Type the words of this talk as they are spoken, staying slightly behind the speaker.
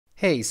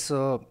Hey,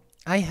 so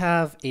I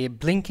have a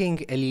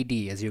blinking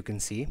LED, as you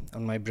can see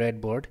on my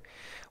breadboard.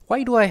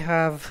 Why do I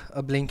have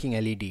a blinking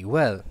LED?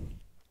 Well,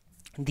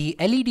 the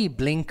LED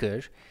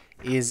blinker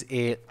is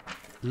a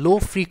low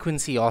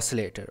frequency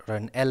oscillator, or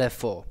an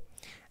LFO,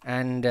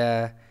 and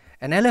an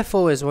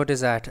LFO is what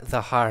is at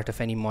the heart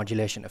of any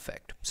modulation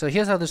effect. So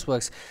here's how this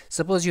works.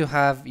 Suppose you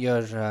have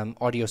your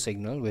audio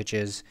signal, which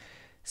is,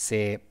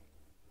 say,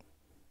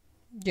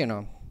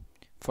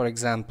 for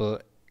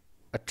example,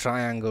 a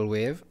triangle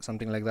wave,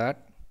 something like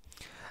that.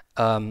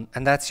 And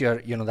that's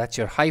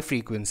your high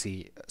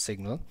frequency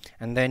signal,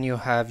 and then you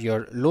have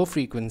your low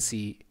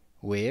frequency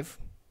wave,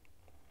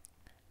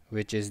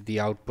 which is the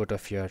output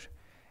of your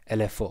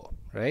LFO,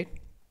 right?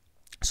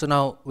 So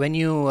now when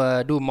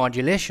you do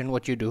modulation,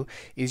 what you do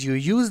is you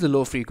use the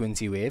low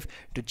frequency wave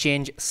to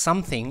change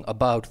something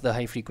about the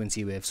high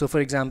frequency wave. So for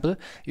example,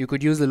 you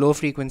could use the low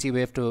frequency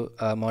wave to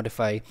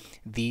modify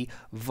the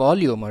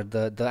volume or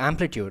the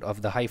amplitude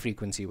of the high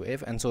frequency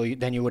wave, and so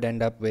then you would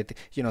end up with,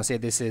 say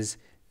this is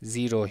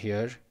 0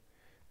 here,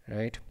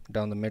 right,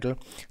 down the middle.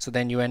 So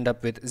then you end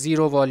up with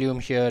 0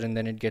 volume here, and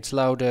then it gets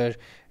louder,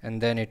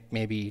 and then it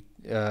maybe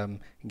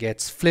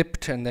gets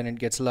flipped, and then it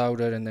gets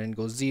louder, and then it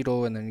goes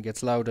 0, and then it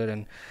gets louder,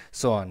 and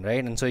so on,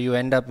 right? And so you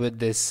end up with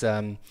this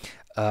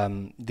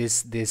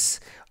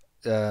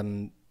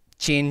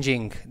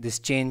changing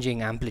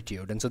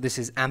amplitude, and so this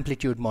is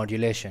amplitude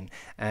modulation,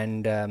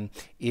 and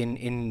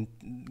in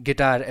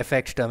guitar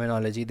effect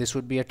terminology, this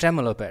would be a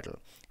tremolo pedal,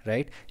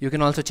 right? You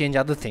can also change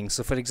other things.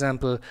 So for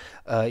example,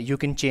 you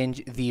can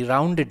change the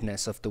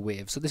roundedness of the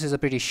wave. So this is a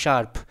pretty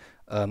sharp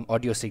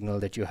audio signal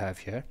that you have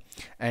here,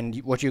 and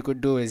what you could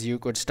do is you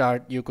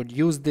could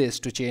use this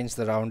to change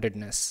the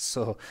roundedness.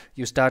 So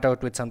you start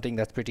out with something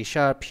that's pretty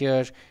sharp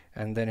here,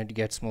 and then it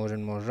gets more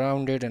and more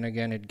rounded, and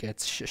again it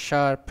gets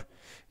sharp,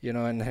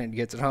 and then it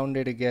gets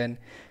rounded again.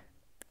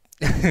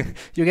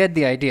 You get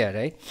the idea,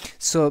 right?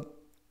 So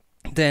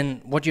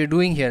then what you're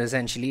doing here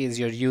essentially is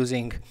you're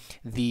using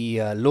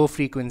the low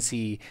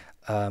frequency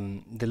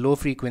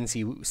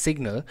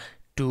signal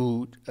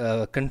to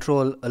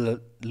control a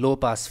low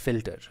pass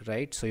filter,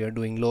 right? So you're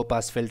doing low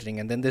pass filtering,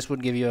 and then this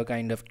would give you a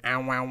kind of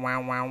ow, wow,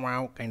 wow, wow,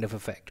 wow kind of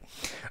effect.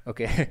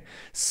 Okay,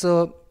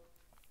 so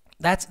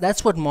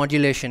that's what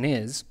modulation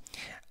is.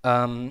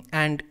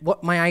 And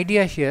what my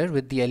idea here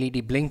with the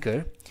LED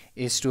blinker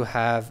is to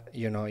have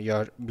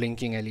your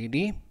blinking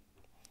LED,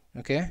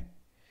 okay,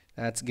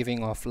 that's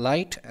giving off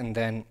light, and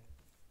then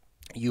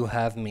you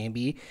have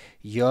maybe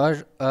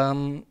your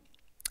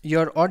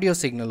audio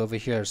signal over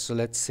here. So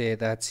let's say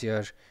that's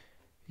your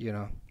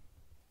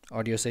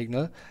audio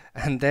signal,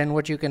 and then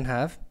what you can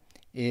have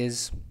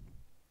is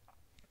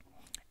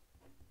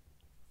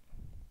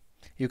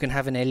you can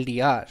have an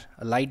LDR,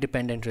 a light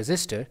dependent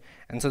resistor,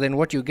 and so then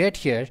what you get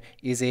here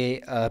is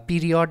a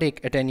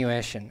periodic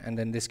attenuation, and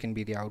then this can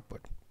be the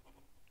output.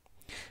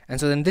 And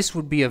so then this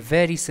would be a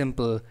very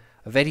simple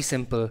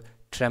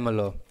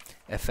tremolo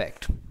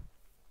effect.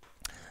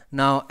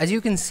 Now, as you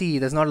can see,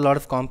 there's not a lot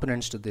of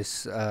components to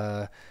this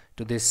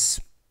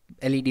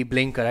LED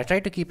blinker. I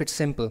tried to keep it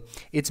simple.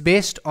 It's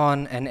based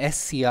on an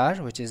SCR,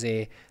 which is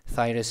a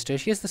thyristor.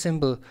 Here's the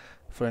symbol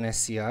for an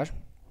SCR.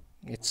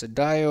 It's a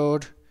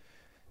diode.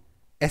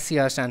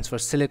 SCR stands for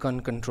silicon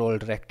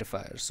controlled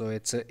rectifier. So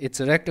it's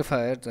a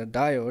rectifier, it's a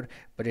diode,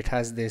 but it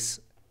has this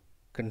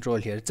control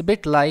here. It's a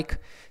bit like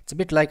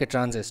a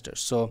transistor.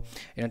 So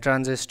in a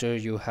transistor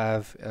you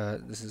have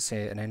this is,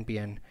 say, an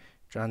NPN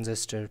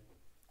transistor.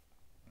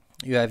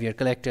 You have your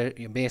collector,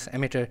 your base,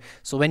 emitter.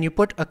 So when you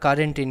put a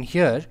current in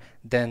here,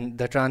 then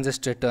the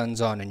transistor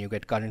turns on and you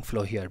get current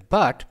flow here.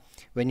 But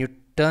when you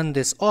turn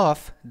this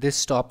off, this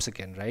stops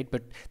again, right?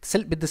 But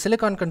with the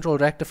silicon control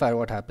rectifier,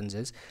 what happens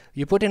is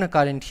you put in a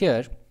current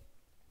here,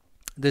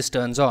 this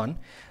turns on,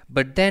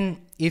 but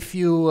then if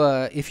you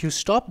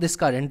stop this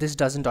current, this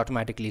doesn't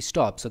automatically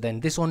stop. So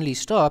then this only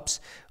stops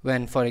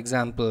when, for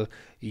example,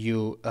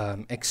 you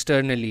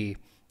externally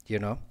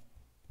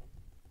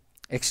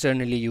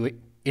you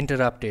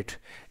interrupt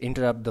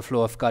the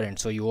flow of current.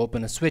 So you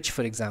open a switch,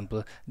 for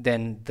example,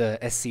 then the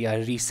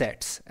SCR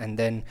resets, and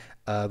then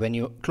when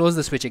you close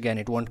the switch again,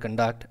 it won't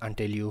conduct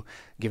until you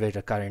give it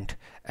a current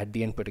at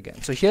the input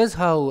again. So here's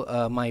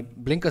how my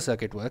blinker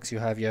circuit works. You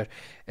have your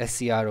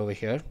SCR over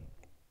here,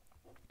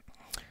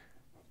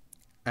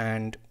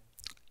 and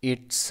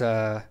it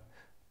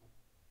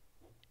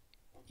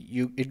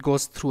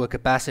goes through a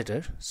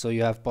capacitor. So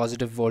you have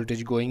positive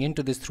voltage going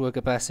into this through a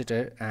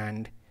capacitor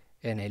and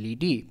an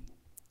LED,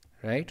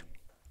 right?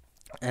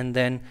 And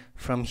then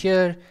from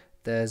here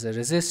there's a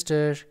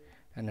resistor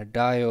and a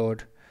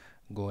diode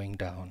going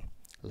down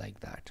like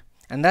that,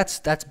 and that's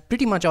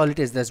pretty much all it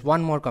is. There's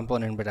one more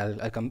component, but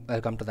I'll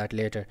come to that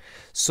later.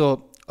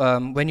 So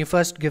when you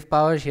first give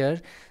power here,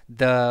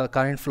 the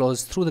current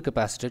flows through the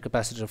capacitor.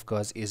 Capacitor, of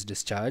course, is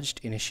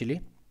discharged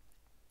initially.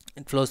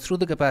 It flows through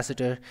the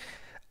capacitor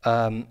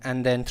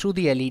and then through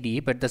the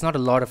LED, but there's not a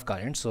lot of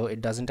current, so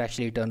it doesn't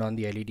actually turn on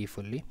the LED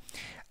fully.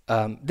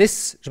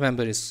 This,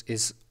 remember,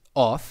 is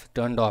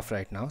turned off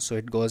right now, so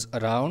it goes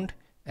around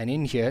and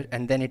in here,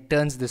 and then it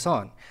turns this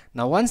on.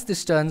 Now once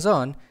this turns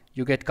on,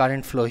 you get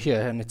current flow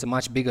here, and it's a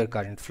much bigger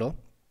current flow.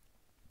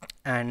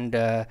 And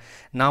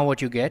now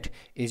what you get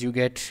is you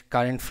get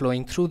current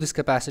flowing through this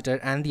capacitor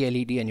and the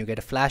LED, and you get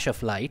a flash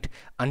of light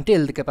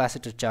until the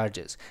capacitor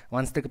charges.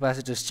 Once the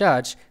capacitor is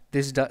charged,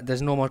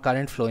 there's no more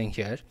current flowing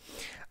here,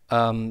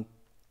 and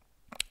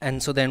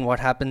so then what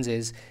happens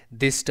is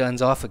this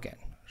turns off again,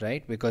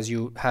 right? Because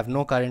you have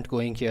no current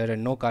going here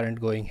and no current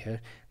going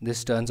here,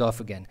 this turns off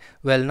again.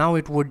 Well, now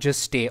it would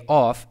just stay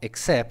off,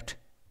 except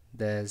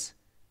there's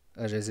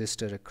a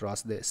resistor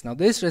across this. Now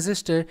this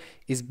resistor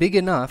is big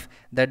enough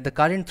that the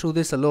current through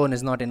this alone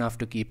is not enough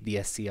to keep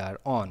the SCR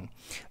on,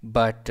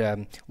 but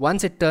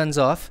once it turns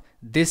off,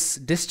 this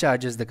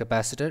discharges the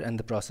capacitor and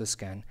the process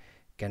can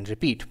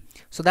repeat.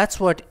 So that's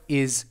what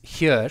is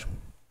here,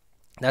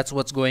 that's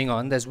what's going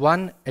on. There's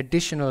one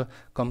additional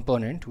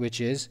component,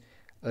 which is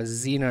a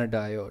Zener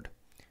diode.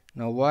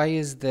 Now why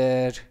is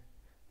this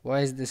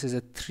is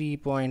a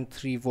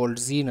 3.3 volt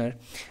Zener,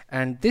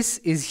 and this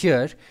is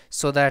here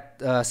so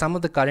that some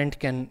of the current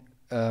can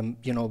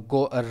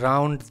go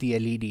around the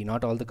LED.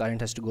 Not all the current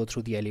has to go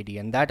through the LED,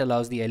 and that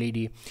allows the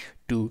LED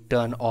to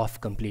turn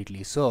off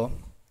completely. So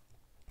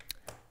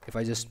if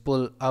I just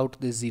pull out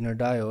this Zener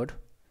diode,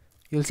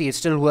 you'll see it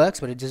still works,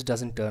 but it just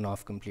doesn't turn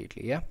off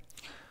completely. Yeah.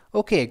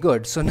 Okay,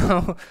 good. So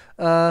now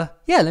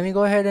yeah, let me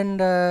go ahead and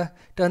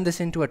turn this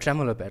into a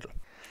tremolo pedal.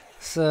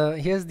 So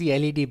here's the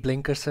LED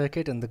blinker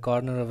circuit in the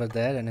corner over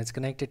there, and it's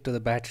connected to the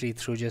battery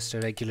through just a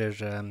regular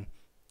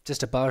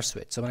just a power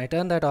switch. So when I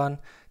turn that on, it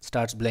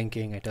starts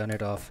blinking. I turn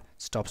it off,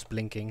 stops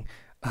blinking.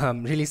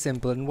 Really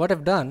simple. And what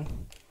I've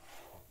done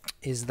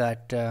is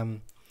that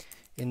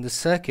in the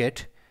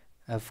circuit,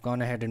 I've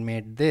gone ahead and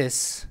made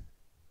this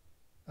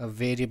a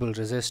variable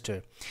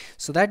resistor.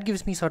 So that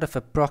gives me sort of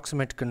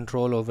approximate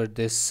control over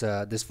this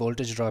this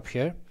voltage drop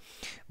here,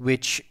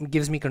 which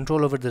gives me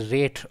control over the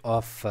rate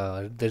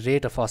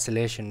of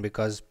oscillation,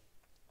 because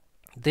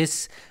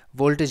this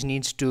voltage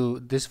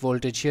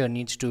here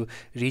needs to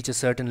reach a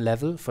certain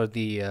level for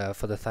the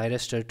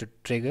thyristor to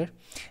trigger,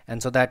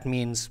 and so that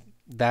means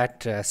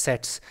that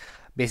sets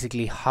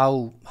basically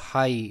how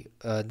high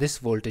this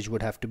voltage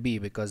would have to be,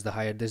 because the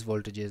higher this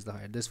voltage is, the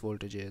higher this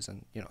voltage is,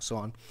 and so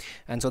on.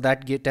 And so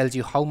that tells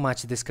you how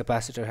much this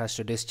capacitor has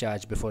to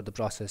discharge before the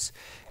process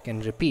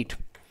can repeat.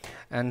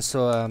 And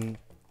so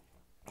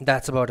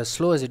that's about as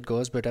slow as it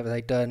goes, but as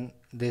I turn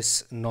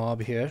this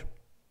knob here,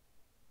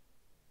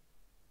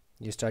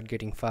 you start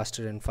getting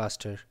faster and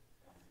faster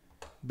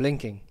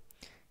blinking.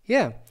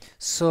 Yeah,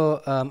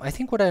 so I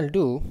think what I'll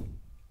do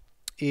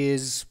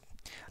is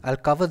I'll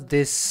cover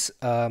this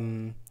LED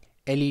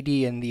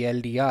and the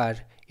LDR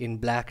in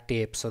black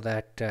tape so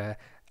that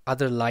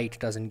other light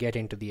doesn't get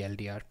into the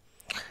LDR.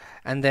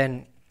 And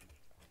then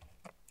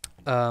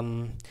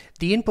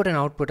the input and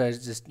output are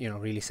just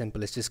really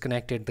simple. It's just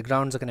connected, the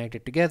grounds are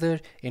connected together,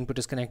 input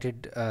is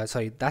connected,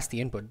 sorry, that's the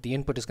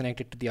input is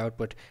connected to the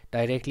output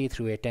directly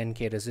through a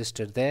 10K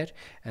resistor there,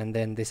 and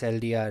then this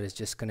LDR is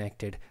just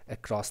connected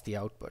across the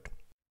output.